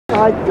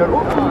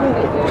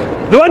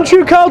The one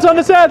true cult on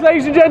this earth,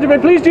 ladies and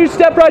gentlemen, please do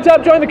step right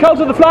up, join the cult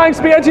of the Flying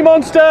Spaghetti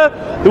Monster.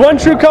 The one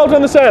true cult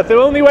on this earth,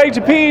 the only way to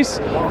peace,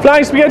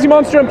 Flying Spaghetti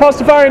Monster and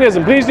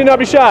Pastafarianism. Please do not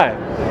be shy.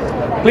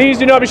 Please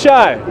do not be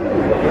shy.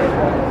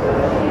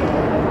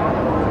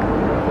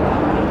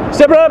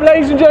 Step right up,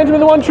 ladies and gentlemen,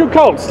 the one true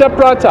cult. Step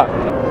right up.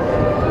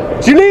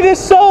 Do you believe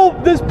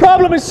this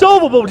problem is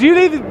solvable? Do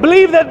you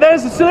believe that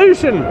there's a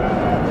solution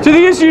to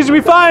the issues we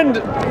find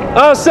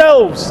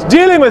ourselves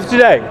dealing with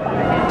today?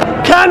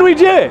 Can we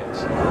do it?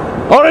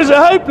 Or is it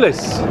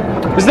hopeless?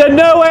 Is there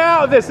no way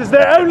out of this? Is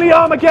there only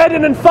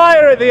Armageddon and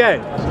fire at the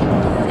end?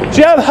 Do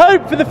you have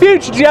hope for the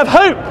future? Do you have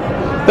hope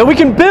that we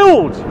can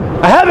build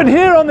a heaven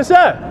here on this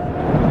earth?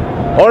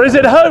 Or is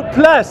it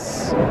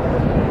hopeless?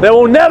 There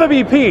will never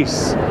be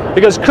peace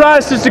because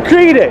Christ has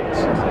decreed it.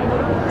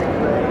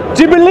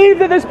 Do you believe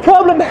that this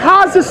problem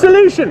has a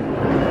solution?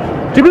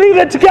 Do you believe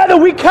that together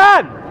we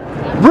can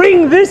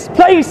bring this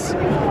place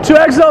to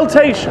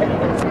exaltation?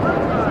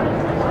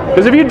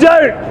 Because if you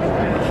don't,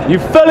 you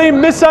fully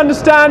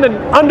misunderstand and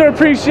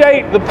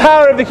underappreciate the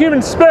power of the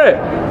human spirit.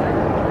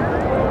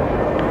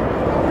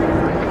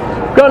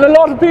 Gotten a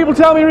lot of people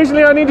tell me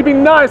recently I need to be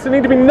nice, I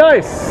need to be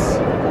nice.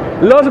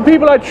 A lot of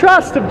people I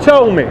trust have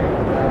told me.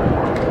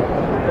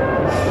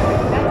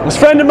 This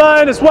friend of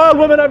mine, this wild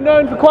woman I've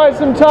known for quite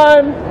some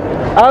time,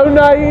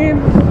 Naeem,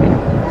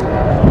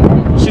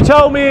 she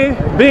told me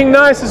being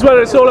nice is what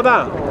it's all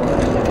about.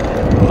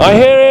 I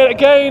hear it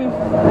again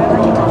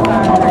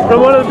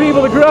from one of the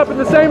people that grew up in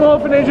the same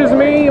orphanage as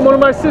me, and one of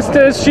my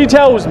sisters. She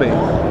tells me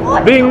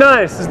being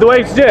nice is the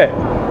way to do it.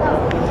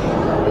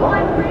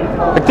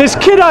 Like this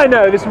kid I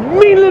know, this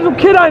mean little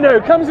kid I know,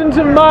 comes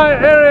into my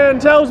area and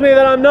tells me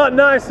that I'm not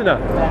nice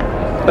enough.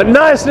 But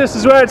niceness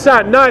is where it's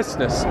at,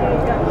 niceness.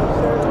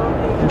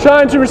 I'm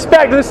trying to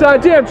respect this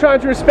idea,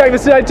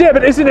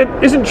 but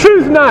isn't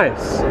truth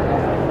nice?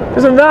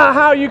 Isn't that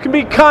how you can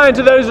be kind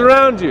to those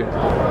around you?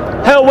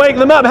 Help wake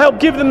them up, help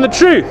give them the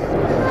truth.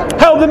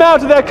 Help them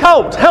out of their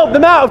cult, help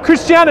them out of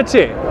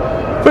Christianity.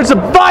 For it's a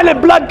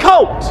violent blood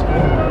cult.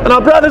 And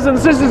our brothers and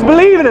sisters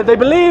believe in it. They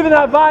believe in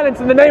that violence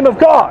in the name of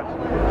God.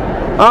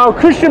 Our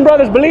Christian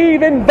brothers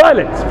believe in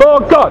violence for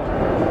God.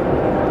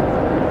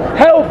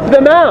 Help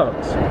them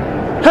out.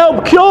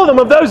 Help cure them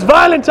of those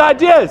violent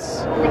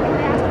ideas.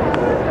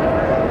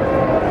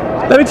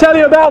 Let me tell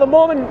you about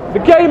the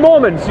gay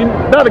Mormons.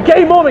 The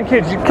gay Mormon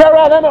kids. You care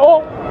about them at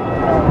all?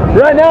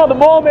 Right now the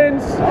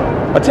Mormons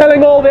are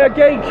telling all their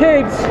gay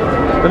kids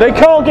that they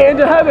can't get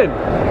into heaven.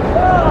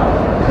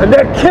 And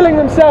they're killing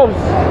themselves.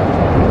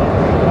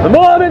 The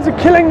Mormons are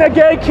killing their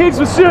gay kids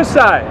with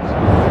suicide.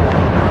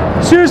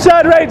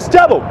 Suicide rates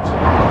doubled.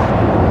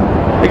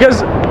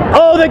 Because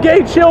all the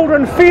gay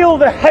children feel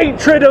the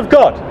hatred of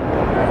God.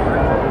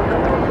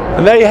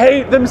 And they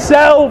hate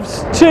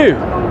themselves too.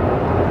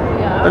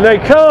 And they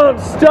can't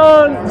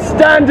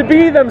stand to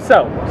be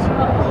themselves.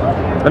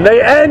 And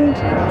they end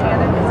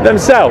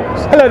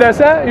themselves. Hello there,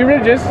 sir. Are you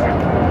religious?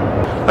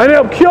 I can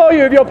help cure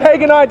you of your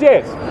pagan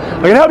ideas.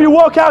 I can help you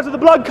walk out of the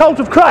blood cult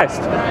of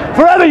Christ.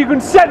 Forever you can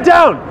set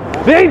down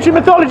the ancient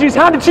mythologies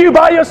handed to you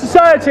by your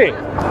society.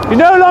 You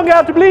no longer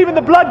have to believe in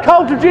the blood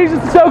cult of Jesus,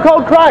 the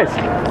so-called Christ.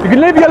 You can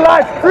live your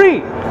life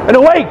free and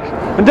awake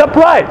and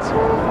upright.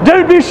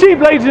 Don't be a sheep,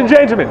 ladies and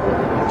gentlemen.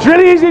 It's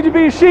really easy to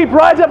be a sheep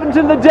right up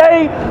until the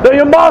day that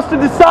your master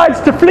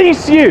decides to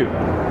fleece you.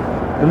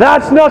 And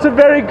that's not a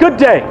very good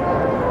day.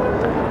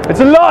 It's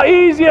a lot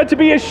easier to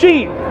be a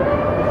sheep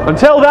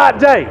until that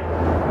day.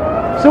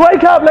 So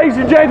wake up, ladies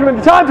and gentlemen.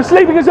 The time for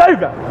sleeping is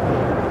over.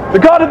 The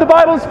God of the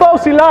Bible is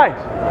falsely lied.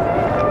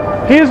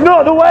 He is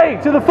not the way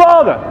to the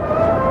Father.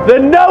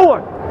 Then no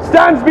one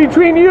stands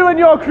between you and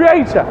your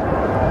Creator.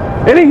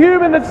 Any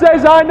human that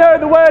says, I know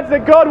the words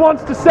that God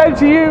wants to say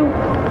to you,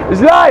 is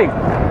lying.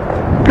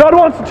 God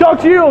wants to talk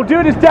to you, he'll do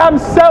it his damn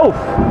self.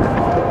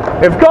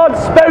 If God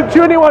spoke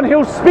to anyone,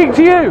 he'll speak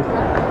to you.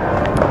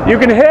 You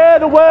can hear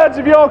the words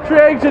of your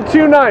Creator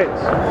tonight.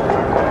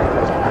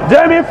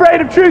 Don't be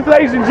afraid of truth,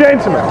 ladies and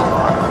gentlemen.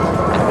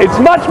 It's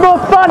much more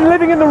fun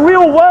living in the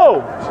real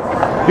world.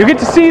 You get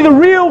to see the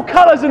real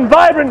colours and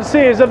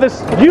vibrancies of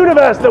this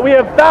universe that we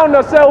have found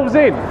ourselves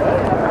in.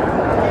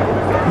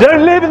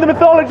 Don't live in the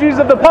mythologies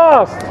of the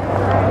past.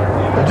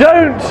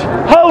 Don't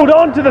hold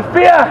on to the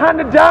fear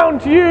handed down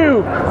to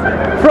you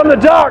from the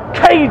dark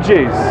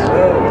cages.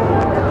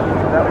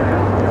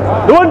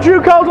 The one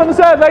true cult on this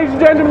earth, ladies and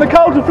gentlemen, the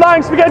cult of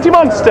Flying Spaghetti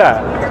Monster.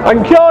 I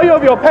can cure you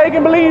of your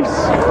pagan beliefs.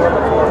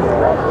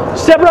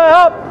 Step right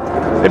up.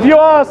 If you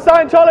are a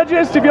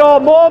Scientologist, if you're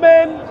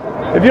Mormon,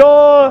 if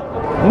you're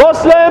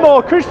Muslim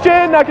or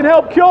Christian, I can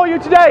help cure you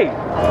today.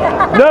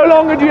 No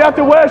longer do you have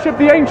to worship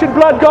the ancient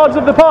blood gods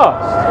of the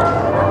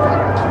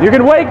past. You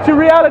can wake to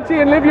reality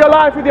and live your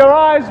life with your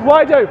eyes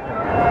wide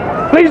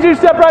open. Please do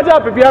step right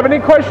up if you have any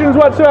questions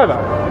whatsoever.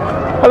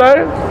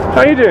 Hello?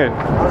 How are you doing?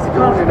 How's it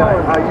going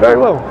tonight? How you Very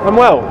doing? well. I'm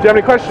well. Do you have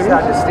any questions?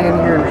 Yeah, just standing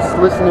here and just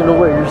listening to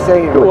what you're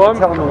saying, Cool, what you're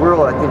telling the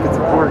world. I think it's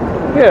important.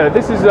 Yeah,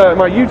 this is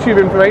my YouTube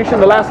information.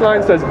 The last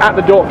line says "at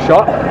the Dork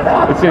Shop."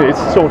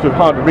 It's sort of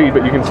hard to read,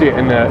 but you can see it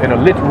in a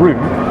lit room.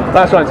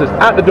 Last line says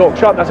 "at the Dork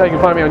Shop." That's how you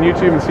can find me on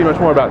YouTube and see much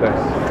more about this.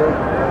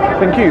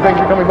 Thank you. Thank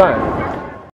you for coming by.